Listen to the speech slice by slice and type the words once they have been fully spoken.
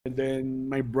And then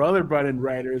my brother brought in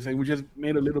writers, and we just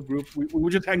made a little group. We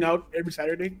would just hang out every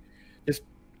Saturday, just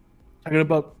talking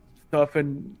about stuff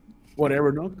and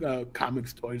whatever, no,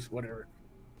 comics, toys, whatever.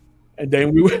 And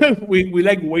then we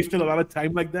like wasted a lot of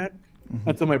time like that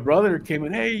until my brother came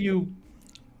in. Hey, you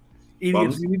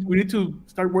idiots! We need to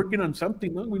start working on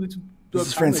something. No, we need to do This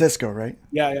is Francisco, right?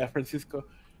 Yeah, Francisco.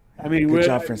 I mean, good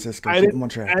job, Francisco. I Keep him on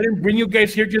track. didn't bring you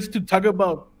guys here just to talk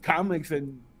about comics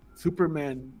and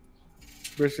Superman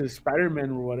versus Spider-Man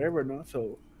or whatever, no?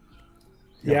 So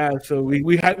yeah, so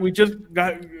we just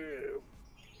got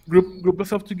group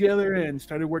ourselves together and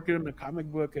started working on the comic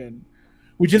book, and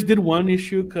we just did one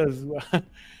issue because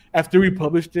after we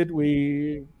published it,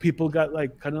 people got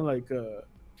like kind of like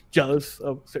jealous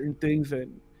of certain things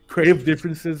and creative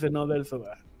differences and all that. So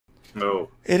no,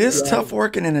 it is tough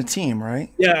working in a team, right?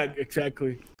 Yeah,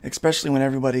 exactly. Especially when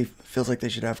everybody feels like they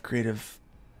should have creative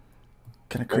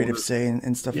say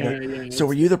and stuff like that. So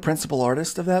were you the principal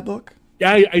artist of that book?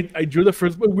 Yeah, I drew the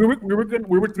first book. We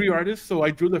were 3 artists, so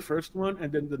I drew the first one,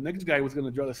 and then the next guy was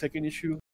gonna draw the second issue.